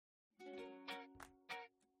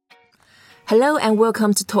Hello and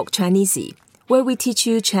welcome to Talk Chinesey, where we teach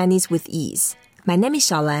you Chinese with ease. My name is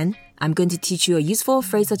ShaoLan. I'm going to teach you a useful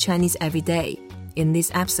phrase of Chinese every day. In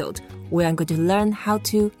this episode, we are going to learn how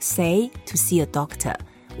to say to see a doctor.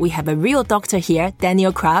 We have a real doctor here,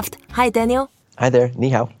 Daniel Kraft. Hi, Daniel. Hi there. Ni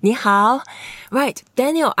hao. Ni hao. Right.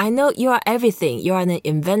 Daniel, I know you are everything. You are an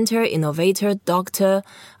inventor, innovator, doctor.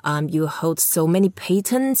 You hold so many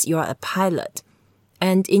patents. You are a pilot.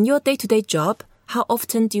 And in your day-to-day job, how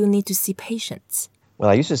often do you need to see patients? Well,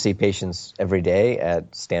 I used to see patients every day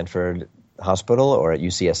at Stanford Hospital or at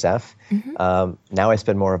UCSF. Now I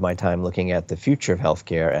spend more of my time looking at the future of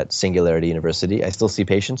healthcare at Singularity University. I still see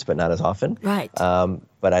patients, but not as often. Right.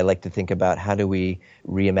 But I like to think about how do we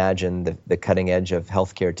reimagine the cutting edge of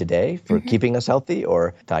healthcare today for keeping us healthy,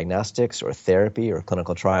 or diagnostics or therapy or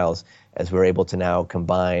clinical trials, as we're able to now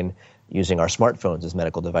combine using our smartphones as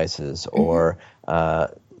medical devices or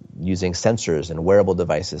using sensors and wearable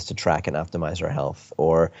devices to track and optimize our health,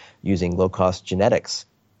 or using low-cost genetics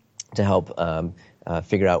to help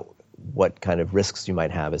figure out what kind of risks you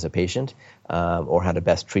might have as a patient or how to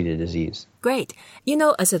best treat a disease. Great. You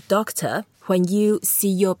know, as a doctor, when you see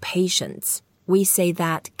your patients, we say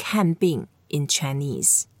that 看病 in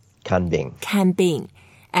Chinese. 看病. 看病.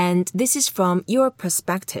 And this is from your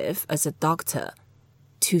perspective as a doctor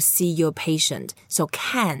to see your patient. So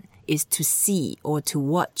看 is to see or to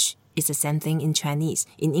watch. It's the same thing in Chinese.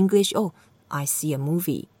 In English, I see a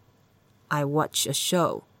movie. I watch a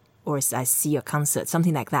show. Or I see a concert,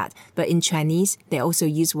 something like that. But in Chinese, they also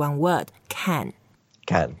use one word, 看.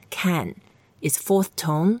 看. 看. It's fourth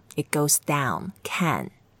tone. It goes down.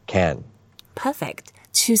 看. 看. Perfect.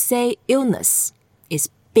 To say illness is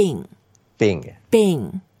病. 病.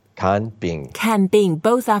 病. 看病. 看病.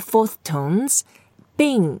 Both are fourth tones.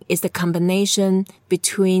 病 is the combination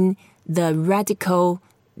between the radical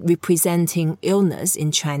representing illness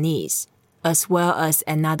in Chinese, as well as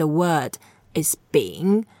another word is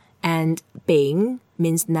病. And 病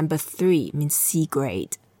means number 3, means C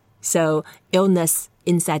grade. So illness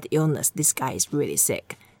inside illness, this guy is really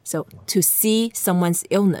sick. So to see someone's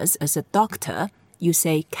illness as a doctor, you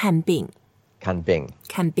say 看病. 看病.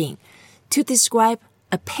 看病. To describe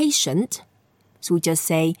a patient, so we just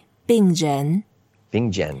say 病人. 病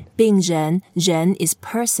人. 病人, 人 is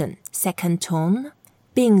person, second tone.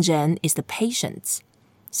 病人 is the patient.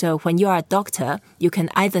 So when you are a doctor, you can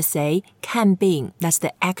either say 看病, that's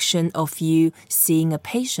the action of you seeing a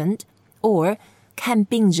patient, or 看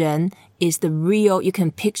病人 is the real, you can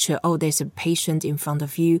picture, there's a patient in front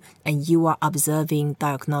of you and you are observing,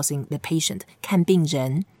 diagnosing the patient. 看病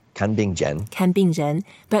人. 看病人. 看病人.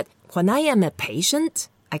 But when I am a patient,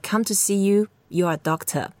 I come to see you, you are a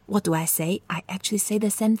doctor. What do I say? I actually say the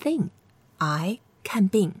same thing. I 看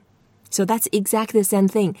病. So that's exactly the same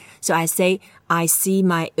thing. So I say, I see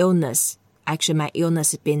my illness. Actually, my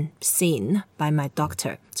illness has been seen by my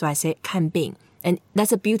doctor. So I say 看病. And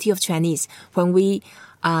that's the beauty of Chinese. When we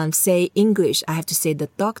say English, I have to say the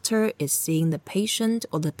doctor is seeing the patient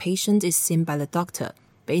or the patient is seen by the doctor.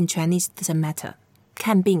 But in Chinese, it doesn't matter.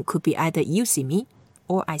 看病 could be either you see me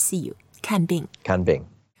or I see you. 看病. 看病.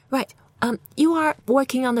 Right. You are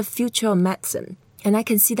working on the future of medicine. And I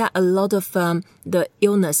can see that a lot of the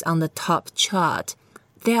illness on the top chart,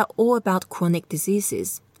 they are all about chronic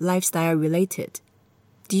diseases, lifestyle related.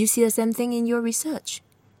 Do you see the same thing in your research?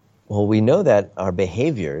 Well, we know that our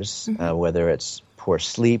behaviors, whether it's poor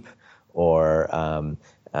sleep or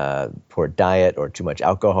poor diet or too much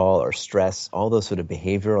alcohol or stress, all those sort of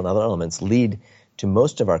behavioral and other elements lead to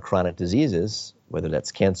most of our chronic diseases, whether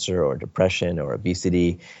that's cancer or depression or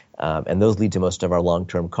obesity, and those lead to most of our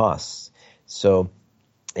long-term costs. So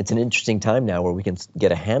it's an interesting time now where we can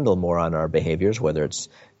get a handle more on our behaviors, whether it's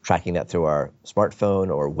tracking that through our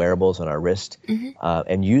smartphone or wearables on our wrist,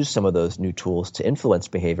 and use some of those new tools to influence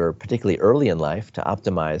behavior, particularly early in life, to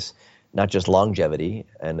optimize not just longevity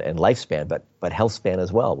and lifespan, but health span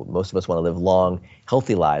as well. Most of us want to live long,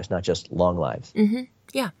 healthy lives, not just long lives.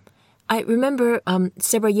 Yeah. I remember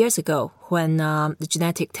several years ago when the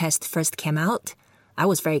genetic test first came out, I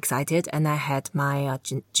was very excited and I had my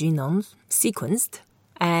genome sequenced.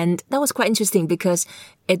 And that was quite interesting because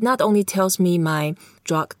it not only tells me my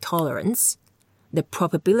drug tolerance, the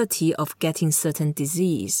probability of getting certain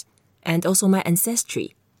disease, and also my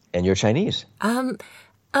ancestry. And you're Chinese.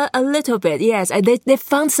 A little bit, yes. They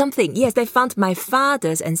found something. Yes, they found my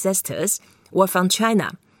father's ancestors were from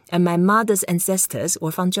China and my mother's ancestors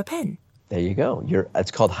were from Japan. There you go.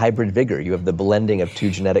 It's called hybrid vigor. You have the blending of two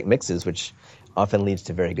genetic mixes, which often leads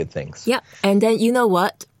to very good things. Yeah. And then you know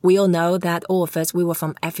what? We all know that all of us, we were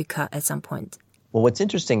from Africa at some point. Well, what's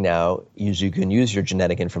interesting now is you can use your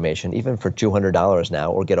genetic information even for $200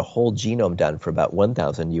 now, or get a whole genome done for about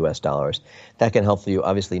 $1,000 US. That can help you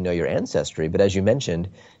obviously know your ancestry, but as you mentioned,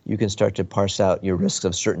 you can start to parse out your risks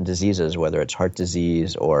of certain diseases, whether it's heart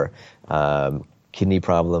disease or kidney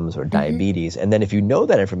problems or diabetes. And then if you know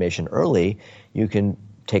that information early, you can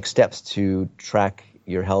take steps to track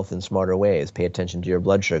your health in smarter ways, pay attention to your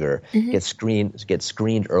blood sugar, get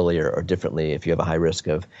screened earlier or differently if you have a high risk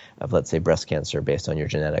of let's say, breast cancer based on your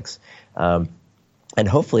genetics. And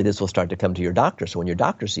hopefully this will start to come to your doctor. So when your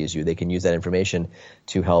doctor sees you, they can use that information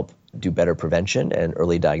to help do better prevention and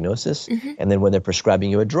early diagnosis. And then when they're prescribing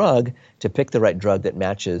you a drug, to pick the right drug that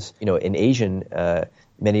matches, in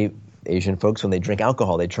many Asian folks, when they drink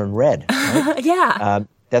alcohol, they turn red. Right? Yeah.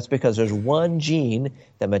 That's because there's one gene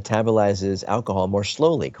that metabolizes alcohol more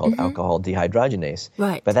slowly called alcohol dehydrogenase.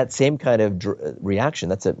 Right. But that same kind of reaction,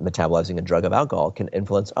 that's metabolizing a drug of alcohol, can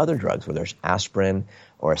influence other drugs, whether it's aspirin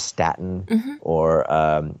or a statin or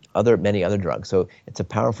many other drugs. So it's a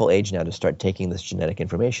powerful age now to start taking this genetic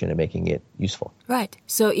information and making it useful. Right.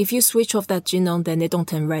 So if you switch off that genome, then they don't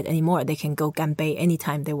turn red anymore. They can go ganbei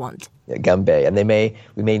anytime they want. Yeah, ganbei. And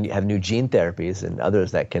we may have new gene therapies and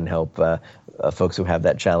others that can help folks who have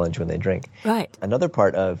that challenge when they drink. Right. Another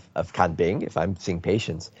part of kanbing, if I'm seeing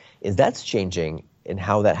patients, is that's changing in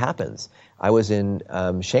how that happens. I was in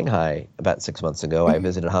Shanghai about 6 months ago. I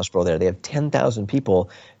visited a hospital there. They have 10,000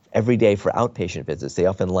 people every day for outpatient visits. They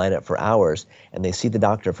often line up for hours, and they see the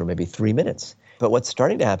doctor for maybe 3 minutes. But what's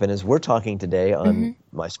starting to happen is we're talking today on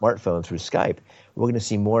my smartphone through Skype. We're going to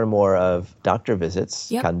see more and more of doctor visits,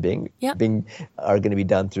 kanbing, are going to be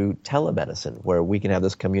done through telemedicine, where we can have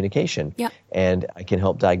this communication, and I can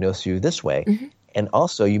help diagnose you this way. And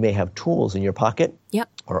also, you may have tools in your pocket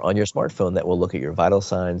or on your smartphone that will look at your vital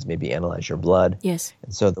signs, maybe analyze your blood. Yes.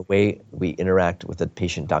 And so the way we interact with the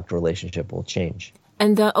patient-doctor relationship will change.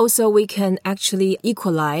 And also we can actually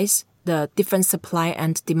equalize the different supply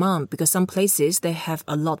and demand, because some places they have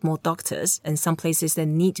a lot more doctors and some places they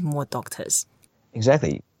need more doctors.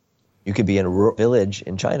 Exactly. You could be in a rural village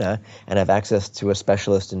in China and have access to a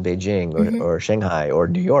specialist in Beijing or Shanghai or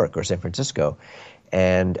New York or San Francisco.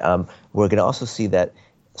 And we're going to also see that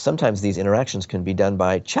sometimes these interactions can be done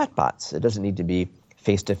by chatbots. It doesn't need to be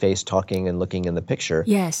face-to-face talking and looking in the picture.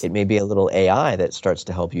 Yes. It may be a little AI that starts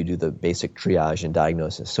to help you do the basic triage and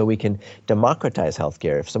diagnosis. So we can democratize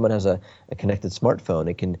healthcare. If someone has a connected smartphone,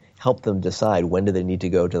 it can help them decide when do they need to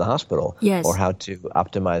go to the hospital, or how to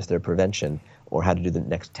optimize their prevention, or how to do the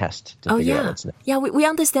next test to figure out what's next. Yeah, we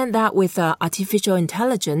understand that with artificial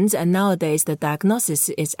intelligence, and nowadays the diagnosis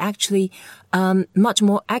is actually much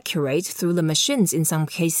more accurate through the machines in some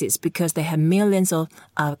cases, because they have millions of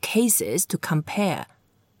cases to compare.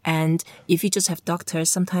 And if you just have doctors,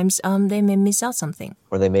 sometimes they may miss out something.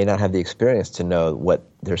 Or they may not have the experience to know what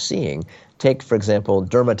they're seeing. Take, for example,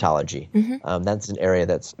 dermatology. That's an area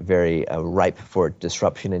that's very ripe for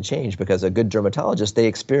disruption and change, because a good dermatologist, they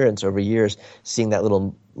experience over years seeing that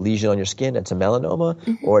little lesion on your skin. It's a melanoma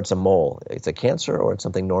or it's a mole. It's a cancer or it's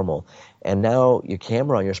something normal. And now your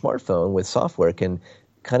camera on your smartphone with software can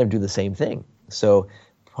kind of do the same thing. So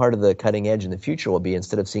part of the cutting edge in the future will be,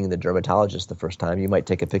 instead of seeing the dermatologist the first time, you might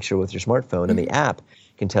take a picture with your smartphone and the app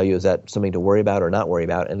can tell you, is that something to worry about or not worry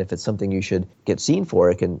about? And if it's something you should get seen for,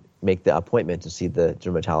 it can make the appointment to see the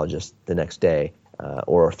dermatologist the next day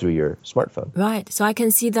or through your smartphone. Right. So I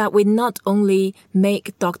can see that we not only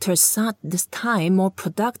make doctors this time more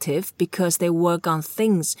productive because they work on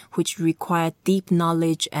things which require deep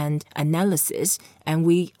knowledge and analysis, and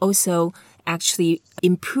we also actually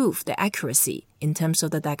improve the accuracy in terms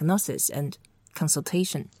of the diagnosis and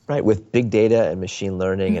consultation. Right. With big data and machine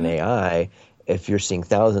learning and AI, if you're seeing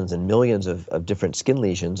thousands and millions of different skin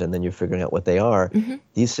lesions and then you're figuring out what they are,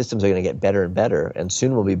 these systems are going to get better and better, and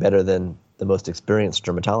soon will be better than the most experienced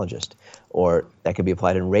dermatologist. Or that could be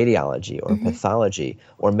applied in radiology or pathology,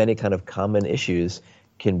 or many kind of common issues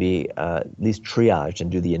can be at least triaged and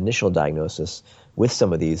do the initial diagnosis with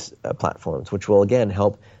some of these platforms, which will again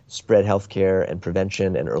help spread healthcare and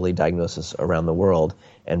prevention and early diagnosis around the world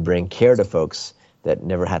and bring care to folks that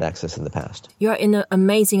never had access in the past. You're in an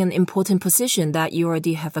amazing and important position that you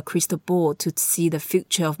already have a crystal ball to see the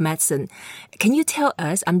future of medicine. Can you tell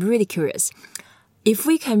us, I'm really curious, if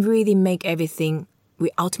we can really make everything,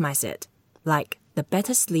 we optimize it, like the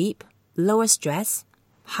better sleep, lower stress,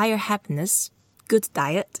 higher happiness, good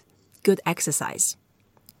diet, good exercise,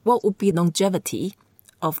 what would be longevity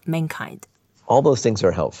of mankind? All those things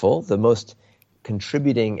are helpful. The most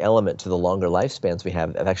contributing element to the longer lifespans we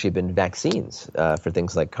have actually been vaccines for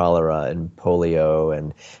things like cholera and polio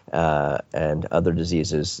and other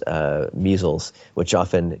diseases, measles, which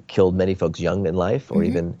often killed many folks young in life or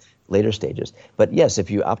even later stages. But yes, if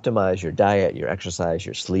you optimize your diet, your exercise,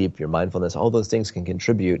 your sleep, your mindfulness, all those things can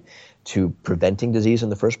contribute to preventing disease in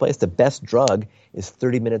the first place. The best drug is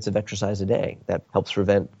 30 minutes of exercise a day. That helps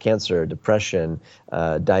prevent cancer, depression,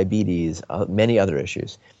 diabetes, many other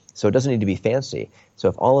issues. So it doesn't need to be fancy. So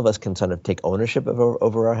if all of us can sort of take ownership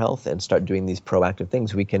over our health and start doing these proactive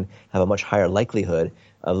things, we can have a much higher likelihood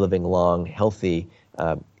of living long, healthy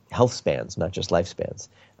health spans, not just lifespans.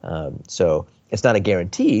 So it's not a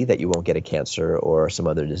guarantee that you won't get a cancer or some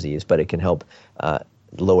other disease, but it can help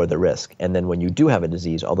lower the risk. And then when you do have a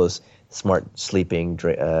disease, all those smart sleeping,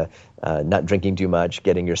 not drinking too much,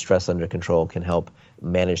 getting your stress under control can help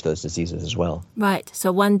manage those diseases as well. Right.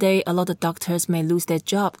 So one day, a lot of doctors may lose their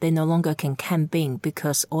job. They no longer can campaign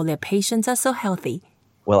because all their patients are so healthy.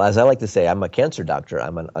 Well, as I like to say, I'm a cancer doctor.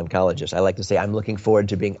 I'm an oncologist. I like to say I'm looking forward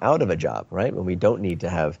to being out of a job, right? When we don't need to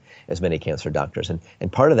have as many cancer doctors.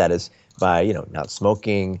 And part of that is by, not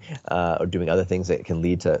smoking or doing other things that can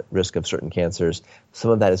lead to risk of certain cancers. Some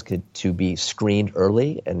of that is to be screened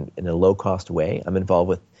early and in a low-cost way. I'm involved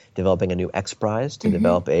with developing a new X Prize to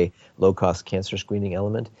develop a low-cost cancer screening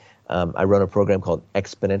element. I run a program called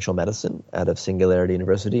Exponential Medicine out of Singularity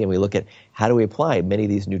University, and we look at how do we apply many of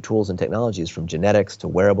these new tools and technologies from genetics to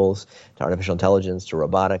wearables to artificial intelligence to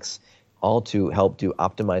robotics, all to help do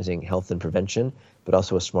optimizing health and prevention, but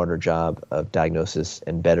also a smarter job of diagnosis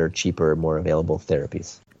and better, cheaper, more available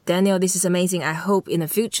therapies. Daniel, this is amazing. I hope in the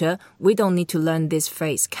future we don't need to learn this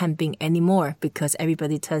phrase camping anymore because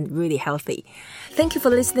everybody turned really healthy. Thank you for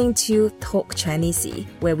listening to Talk Chinese,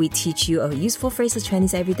 where we teach you a useful phrase of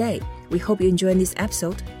Chinese every day. We hope you enjoyed this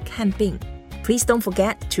episode, camping. Please don't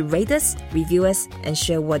forget to rate us, review us, and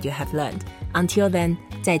share what you have learned. Until then,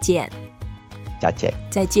 再见. 再见.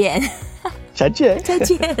 再见. 再见. 再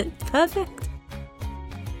见. Perfect.